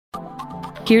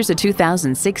Here's a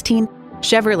 2016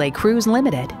 Chevrolet Cruze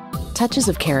Limited. Touches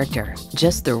of character,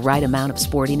 just the right amount of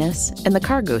sportiness, and the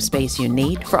cargo space you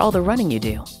need for all the running you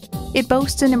do. It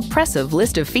boasts an impressive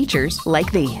list of features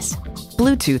like these: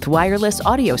 Bluetooth wireless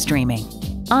audio streaming,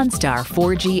 OnStar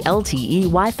 4G LTE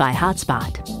Wi-Fi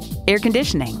hotspot, air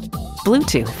conditioning,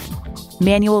 Bluetooth,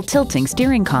 manual tilting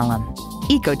steering column,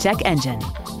 ECOTEC engine,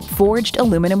 forged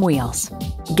aluminum wheels,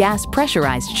 gas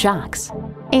pressurized shocks,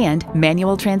 and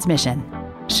manual transmission.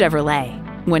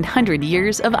 Chevrolet, 100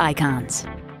 years of icons.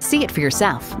 See it for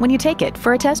yourself when you take it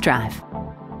for a test drive.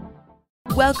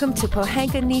 Welcome to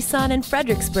Pohanka Nissan in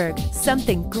Fredericksburg.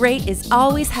 Something great is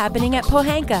always happening at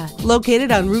Pohanka.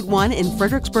 Located on Route 1 in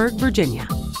Fredericksburg, Virginia.